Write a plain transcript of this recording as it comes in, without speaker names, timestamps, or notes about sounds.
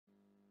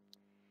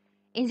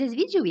In this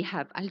video, we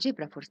have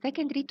algebra for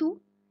secondary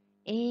 2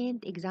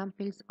 and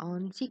examples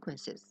on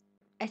sequences.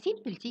 A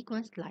simple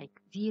sequence like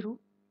 0,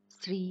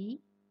 3,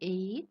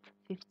 8,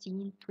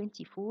 15,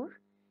 24.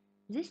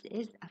 This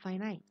is a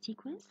finite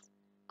sequence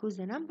because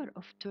the number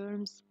of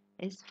terms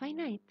is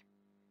finite.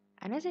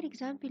 Another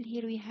example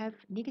here we have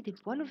negative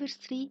 1 over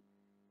 3,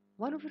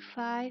 1 over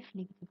 5,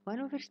 negative 1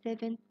 over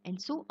 7,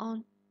 and so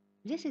on.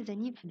 This is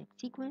an infinite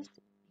sequence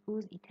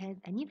because it has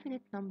an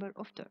infinite number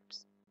of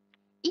terms.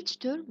 Each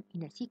term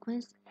in a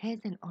sequence has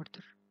an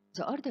order.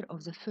 The order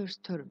of the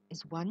first term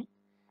is 1,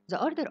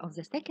 the order of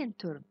the second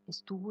term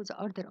is 2,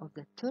 the order of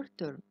the third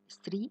term is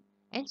 3,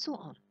 and so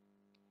on.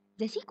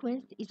 The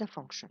sequence is a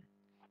function,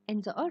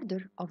 and the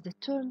order of the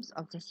terms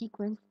of the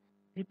sequence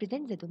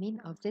represents the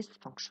domain of this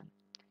function.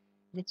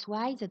 That's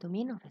why the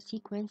domain of a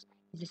sequence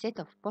is a set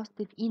of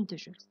positive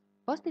integers.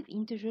 Positive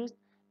integers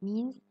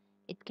means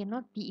it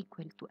cannot be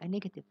equal to a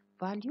negative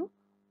value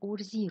or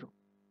 0,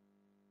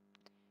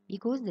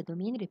 because the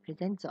domain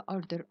represents the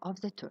order of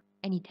the term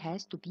and it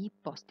has to be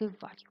positive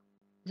value.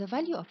 The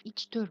value of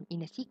each term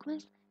in a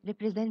sequence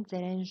represents the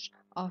range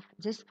of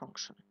this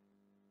function.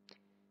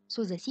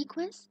 So the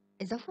sequence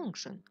is a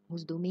function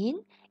whose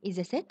domain is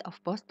a set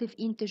of positive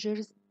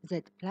integers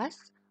z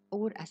plus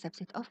or a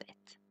subset of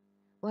it.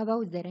 What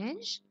about the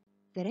range?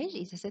 The range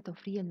is a set of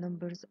real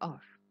numbers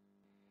r.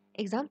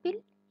 Example,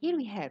 here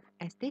we have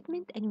a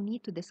statement and you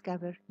need to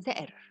discover the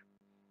error.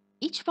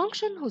 Each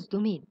function whose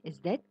domain is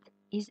z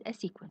is a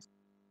sequence.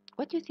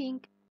 What do you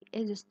think?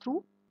 Is this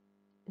true?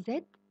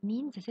 Z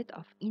means a set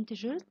of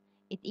integers.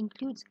 It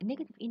includes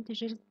negative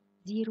integers,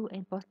 0,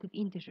 and positive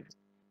integers.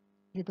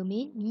 The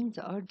domain means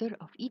the order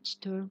of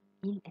each term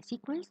in a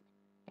sequence,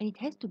 and it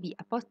has to be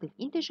a positive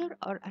integer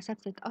or a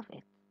subset of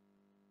it.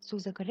 So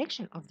the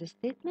correction of the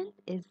statement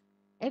is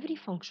every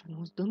function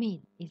whose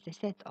domain is the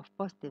set of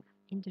positive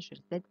integers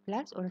z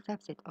plus or a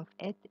subset of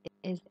it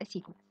is a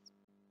sequence.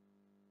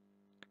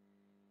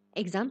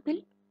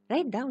 Example,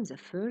 write down the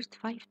first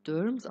 5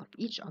 terms of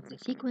each of the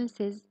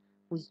sequences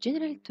whose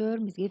general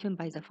term is given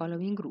by the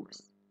following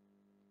rules.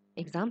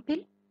 Example,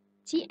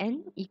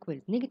 Tn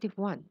equals negative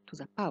 1 to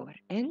the power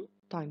n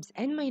times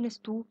n minus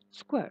 2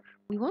 square.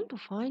 We want to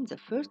find the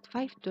first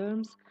 5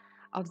 terms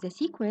of the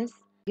sequence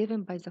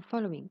given by the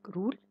following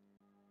rule.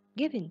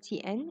 Given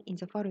Tn in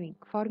the following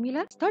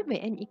formula, start by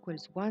n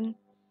equals 1.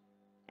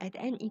 At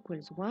n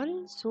equals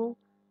 1, so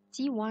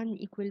T1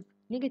 equals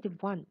negative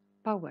 1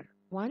 power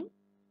 1,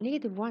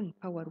 negative 1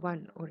 power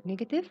 1 or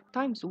negative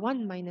times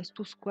 1 minus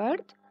 2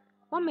 squared.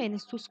 1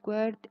 minus 2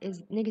 squared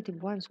is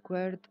negative 1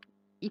 squared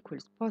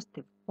equals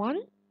positive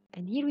 1.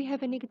 And here we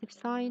have a negative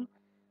sign,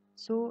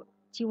 so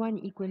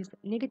T1 equals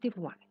negative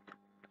 1.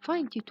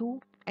 Find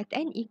T2 at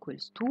n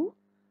equals 2,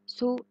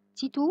 so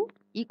T2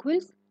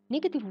 equals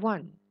negative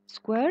 1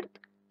 squared.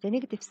 The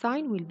negative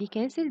sign will be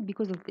cancelled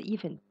because of the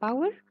even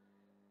power,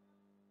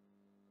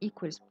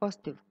 equals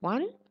positive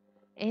 1,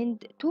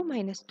 and 2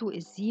 minus 2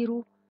 is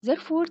 0,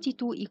 therefore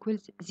T2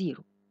 equals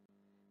 0.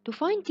 To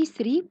find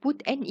T3,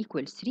 put n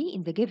equals 3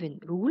 in the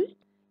given rule.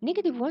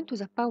 Negative 1 to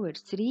the power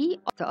 3,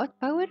 the odd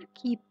power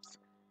keeps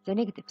the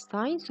negative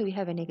sign, so we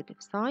have a negative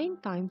sign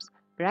times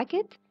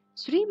bracket.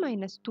 3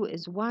 minus 2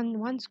 is 1,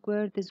 1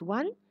 squared is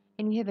 1,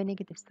 and we have a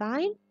negative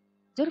sign,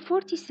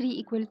 therefore T3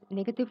 equals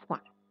negative 1.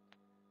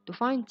 To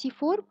find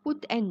T4,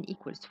 put n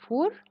equals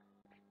 4.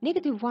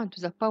 Negative 1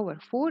 to the power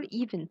 4,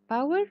 even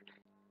power,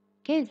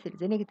 cancel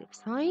the negative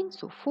sign,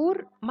 so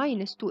 4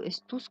 minus 2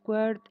 is 2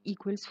 squared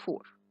equals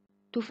 4.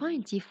 To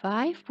find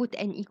T5, put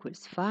n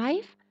equals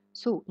 5,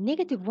 so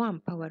negative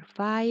 1 power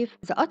 5,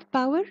 the odd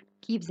power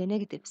keeps the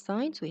negative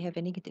sign, so we have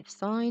a negative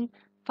sign,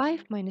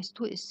 5 minus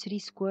 2 is 3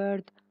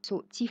 squared,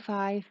 so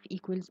T5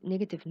 equals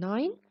negative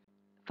 9.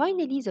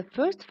 Finally, the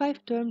first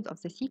 5 terms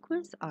of the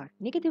sequence are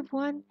negative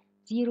 1,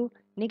 0,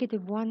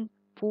 negative 1,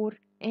 4,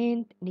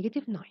 and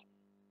negative 9.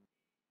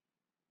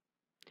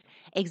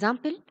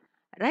 Example,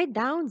 write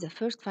down the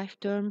first 5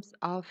 terms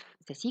of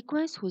the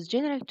sequence whose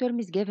general term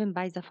is given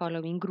by the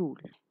following rule.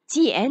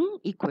 Tn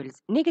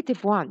equals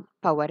negative 1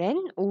 power n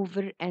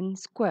over n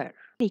square.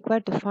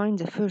 Required to find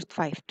the first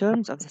 5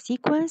 terms of the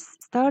sequence,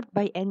 start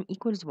by n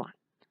equals 1.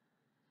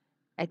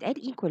 At n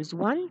equals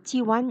 1,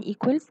 T1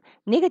 equals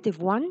negative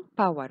 1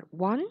 power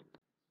 1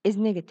 is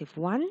negative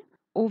 1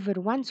 over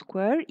 1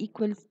 square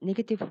equals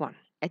negative 1.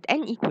 At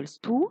n equals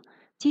 2,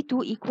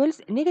 T2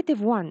 equals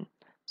negative 1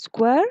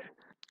 square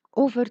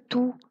over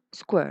 2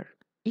 square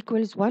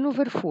equals 1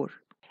 over 4.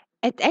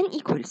 At n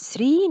equals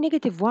 3,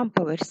 negative 1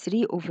 power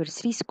 3 over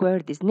 3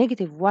 squared is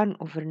negative 1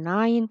 over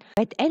 9.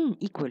 At n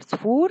equals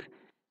 4,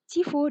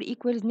 T4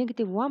 equals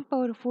negative 1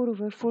 power 4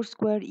 over 4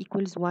 squared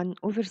equals 1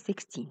 over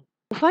 16.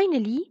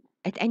 Finally,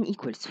 at n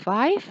equals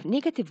 5,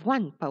 negative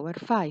 1 power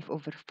 5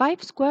 over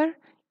 5 squared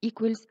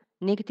equals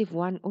negative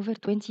 1 over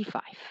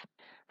 25.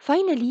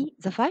 Finally,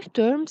 the 5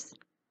 terms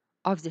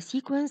of the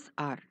sequence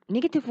are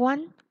negative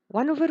 1,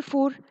 1 over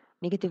 4,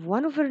 negative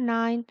 1 over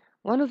 9,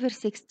 1 over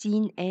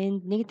 16,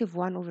 and negative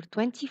 1 over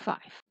 25.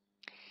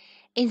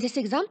 In this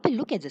example,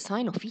 look at the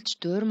sign of each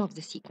term of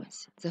the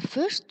sequence. The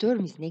first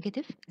term is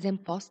negative, then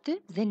positive,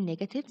 then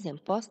negative, then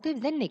positive,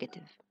 then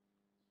negative.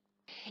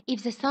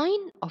 If the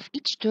sign of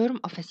each term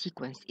of a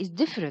sequence is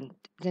different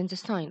than the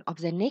sign of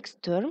the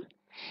next term,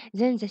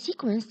 then the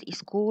sequence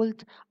is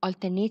called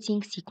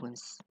alternating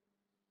sequence.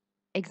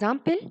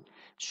 Example,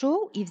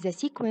 show if the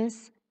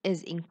sequence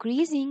is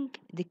increasing,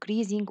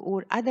 decreasing,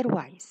 or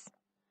otherwise.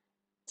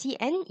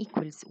 Tn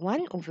equals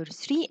 1 over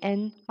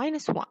 3n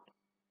minus 1.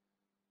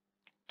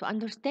 To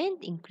understand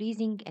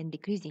increasing and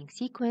decreasing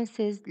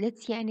sequences,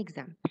 let's see an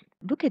example.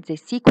 Look at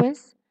this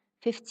sequence.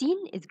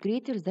 15 is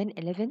greater than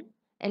 11.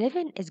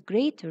 11 is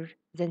greater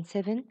than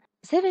 7.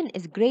 7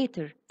 is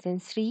greater than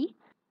 3.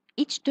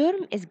 Each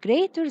term is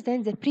greater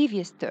than the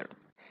previous term.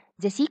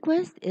 The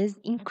sequence is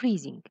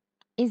increasing.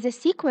 In the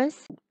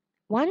sequence,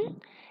 1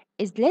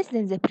 is less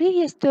than the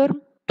previous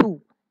term, 2,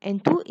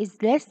 and 2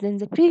 is less than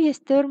the previous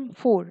term,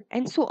 4,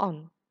 and so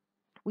on.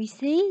 We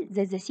say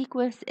that the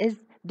sequence is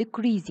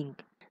decreasing.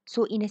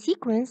 So in a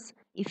sequence,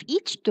 if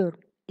each term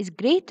is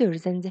greater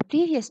than the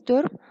previous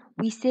term,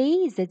 we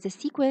say that the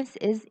sequence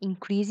is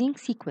increasing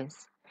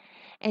sequence.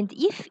 And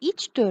if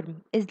each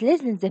term is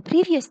less than the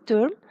previous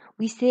term,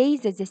 we say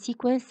that the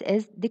sequence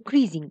is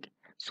decreasing.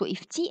 So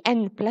if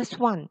Tn plus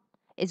 1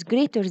 is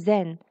greater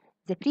than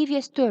the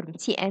previous term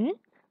Tn,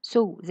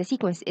 so the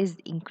sequence is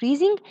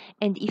increasing,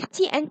 and if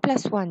Tn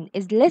plus 1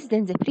 is less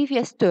than the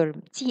previous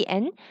term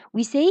Tn,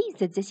 we say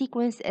that the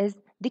sequence is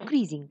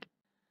decreasing.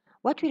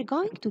 What we're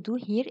going to do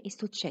here is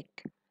to check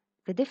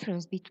the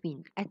difference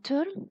between a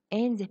term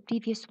and the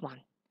previous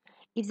one.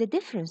 If the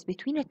difference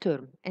between a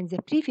term and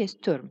the previous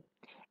term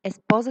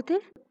is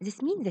positive,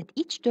 this means that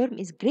each term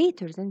is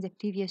greater than the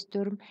previous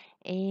term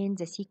and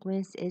the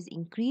sequence is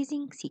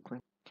increasing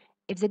sequence.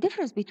 If the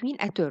difference between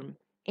a term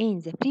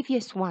and the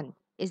previous one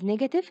is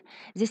negative,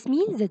 this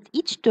means that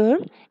each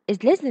term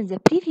is less than the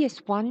previous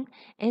one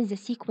and the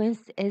sequence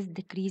is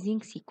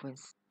decreasing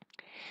sequence.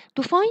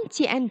 To find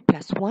Tn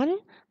plus 1,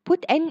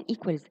 put n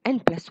equals n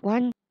plus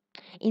 1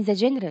 in the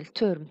general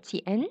term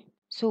Tn.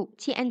 So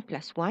Tn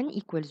plus 1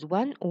 equals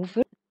 1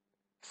 over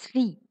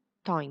 3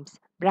 times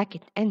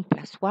bracket n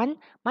plus 1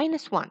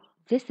 minus 1.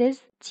 This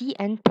is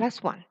Tn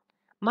plus 1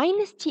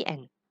 minus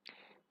Tn.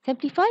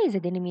 Simplify the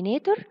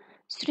denominator.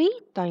 3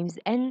 times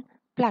n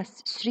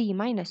plus 3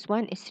 minus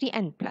 1 is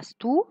 3n plus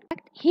 2.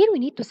 Here we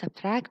need to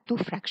subtract two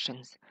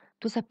fractions.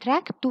 To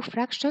subtract two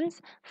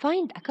fractions,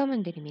 find a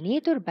common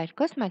denominator by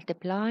cross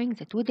multiplying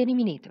the two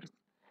denominators.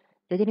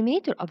 The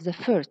denominator of the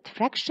first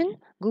fraction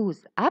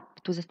goes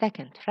up to the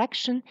second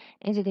fraction,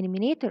 and the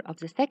denominator of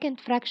the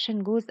second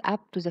fraction goes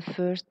up to the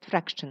first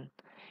fraction.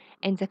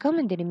 And the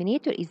common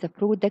denominator is the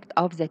product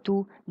of the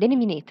two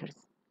denominators.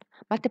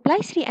 Multiply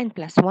 3n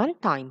plus 1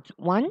 times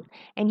 1,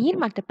 and here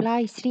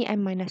multiply 3n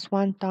minus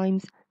 1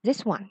 times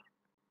this one.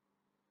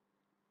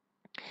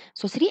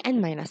 So 3n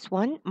minus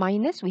 1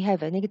 minus, we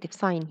have a negative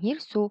sign here,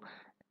 so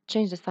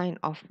change the sign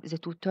of the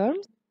two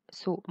terms.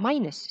 So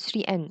minus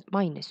 3n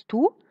minus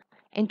 2.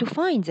 And to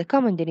find the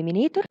common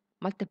denominator,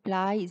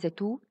 multiply the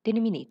two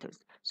denominators.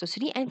 So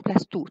 3n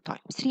plus 2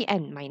 times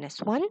 3n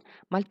minus 1,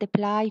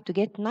 multiply to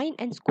get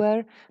 9n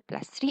squared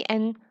plus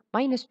 3n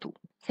minus 2.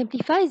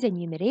 Simplify the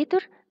numerator.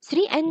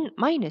 3n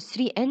minus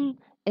 3n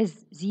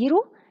is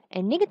 0,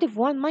 and negative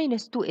 1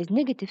 minus 2 is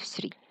negative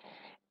 3.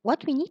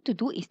 What we need to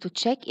do is to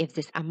check if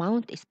this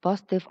amount is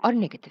positive or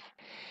negative.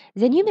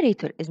 The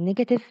numerator is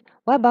negative.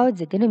 What about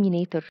the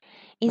denominator?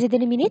 In the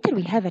denominator,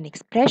 we have an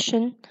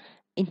expression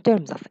in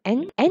terms of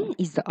n. N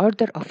is the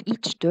order of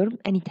each term,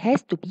 and it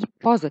has to be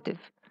positive.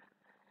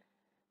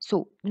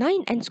 So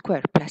 9n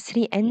squared plus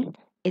 3n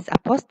is a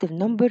positive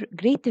number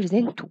greater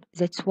than 2.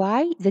 That's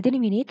why the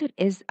denominator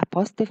is a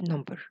positive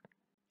number.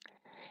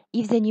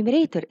 If the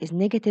numerator is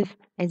negative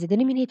and the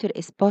denominator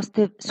is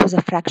positive, so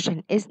the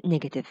fraction is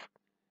negative.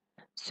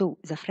 So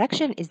the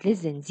fraction is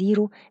less than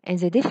 0, and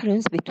the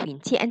difference between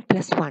Tn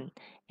plus 1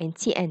 and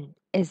Tn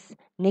is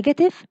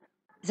negative.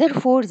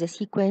 Therefore, the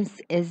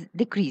sequence is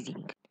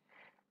decreasing.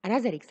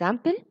 Another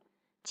example,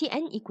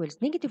 Tn equals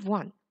negative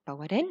 1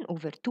 power n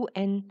over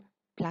 2n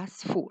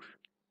plus 4.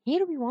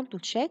 Here we want to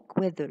check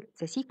whether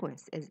the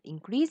sequence is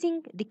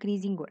increasing,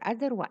 decreasing, or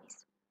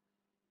otherwise.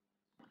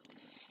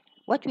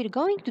 What we're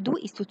going to do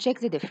is to check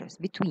the difference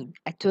between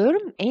a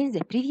term and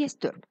the previous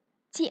term.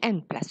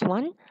 Tn plus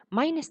 1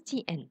 minus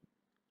Tn.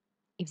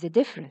 If the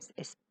difference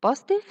is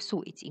positive,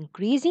 so it's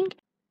increasing,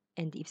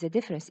 and if the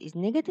difference is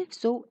negative,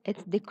 so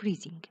it's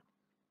decreasing.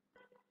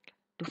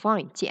 To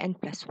find Tn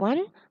plus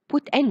 1,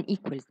 put n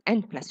equals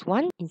n plus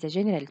 1 in the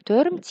general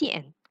term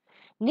Tn.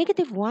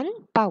 Negative 1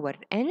 power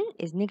n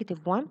is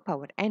negative 1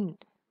 power n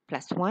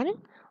plus 1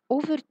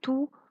 over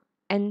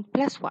 2n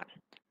plus 1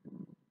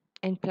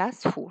 and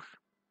plus 4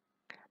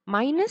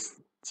 minus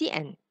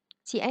Tn.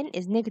 Tn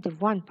is negative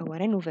 1 power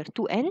n over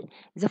 2n.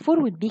 The 4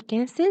 will be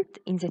cancelled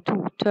in the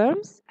two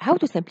terms. How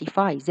to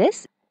simplify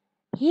this?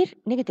 Here,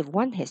 negative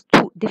 1 has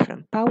two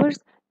different powers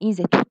in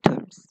the two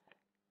terms.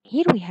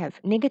 Here we have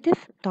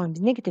negative times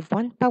negative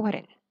 1 power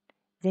n.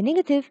 The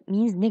negative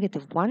means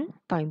negative 1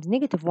 times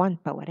negative 1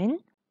 power n.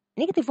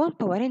 Negative 1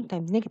 power n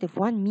times negative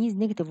 1 means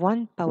negative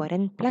 1 power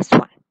n plus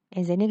 1.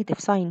 And the negative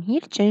sign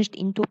here changed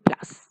into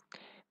plus.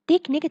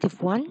 Take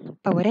negative 1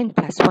 power n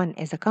plus 1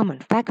 as a common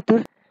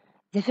factor.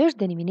 The first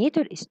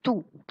denominator is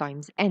 2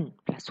 times n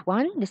plus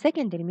 1. The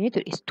second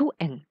denominator is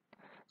 2n.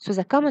 So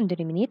the common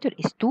denominator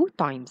is 2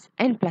 times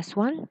n plus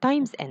 1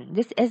 times n.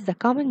 This is the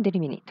common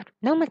denominator.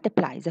 Now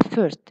multiply the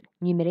first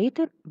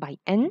numerator by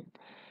n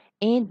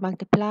and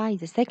multiply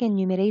the second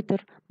numerator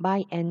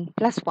by n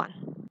plus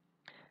 1.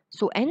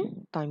 So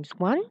n times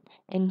 1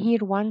 and here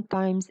 1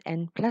 times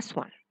n plus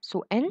 1.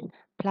 So n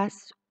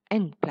plus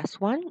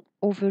 1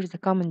 over the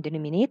common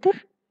denominator.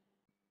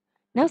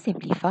 Now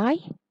simplify.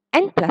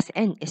 N plus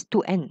n is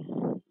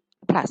 2n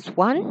plus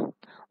 1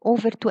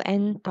 over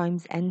 2n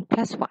times n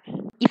plus 1.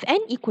 If n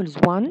equals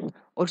 1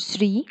 or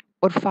 3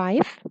 or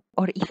 5,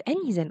 or if n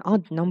is an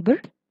odd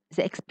number,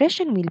 the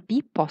expression will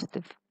be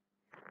positive.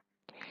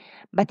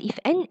 But if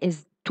n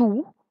is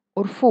 2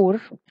 or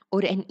 4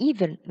 or an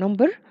even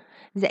number,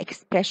 the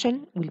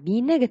expression will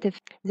be negative.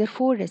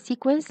 Therefore, the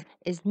sequence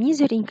is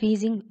neither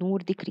increasing nor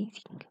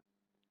decreasing.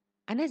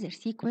 Another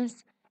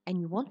sequence, and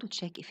we want to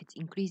check if it's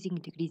increasing,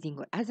 decreasing,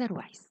 or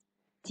otherwise.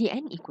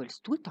 Tn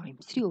equals 2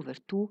 times 3 over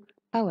 2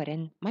 power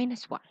n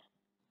minus 1.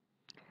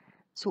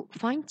 So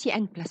find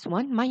Tn plus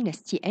 1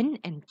 minus Tn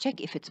and check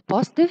if it's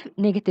positive,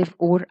 negative,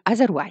 or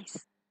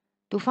otherwise.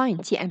 To find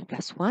Tn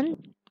plus 1,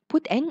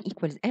 put n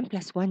equals n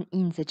plus 1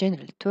 in the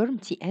general term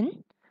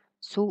Tn.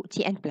 So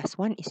Tn plus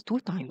 1 is 2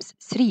 times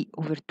 3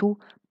 over 2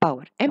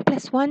 power n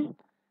plus 1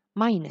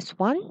 minus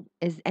 1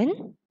 is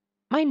n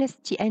minus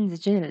Tn, the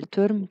general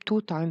term,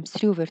 2 times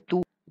 3 over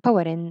 2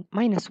 power n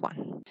minus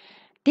 1.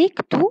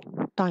 Take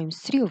 2 times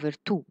 3 over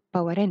 2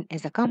 power n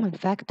as a common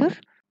factor.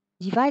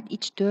 Divide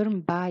each term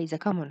by the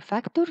common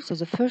factor. So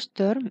the first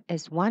term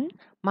is 1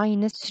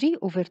 minus 3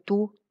 over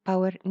 2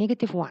 power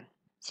negative 1.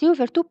 3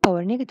 over 2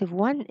 power negative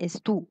 1 is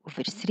 2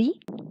 over 3.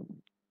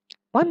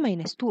 1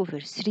 minus 2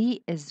 over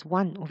 3 is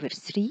 1 over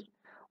 3.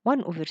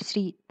 1 over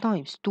 3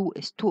 times 2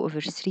 is 2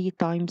 over 3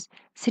 times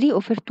 3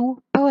 over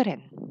 2 power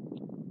n.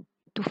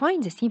 To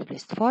find the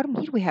simplest form,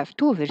 here we have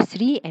 2 over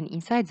 3 and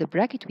inside the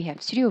bracket we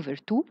have 3 over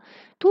 2.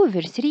 2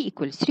 over 3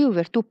 equals 3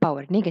 over 2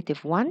 power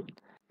negative 1.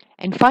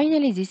 And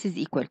finally, this is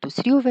equal to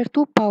 3 over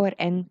 2 power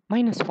n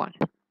minus 1.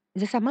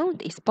 This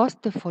amount is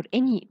positive for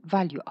any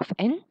value of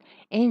n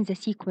and the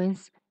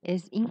sequence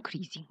is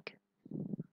increasing.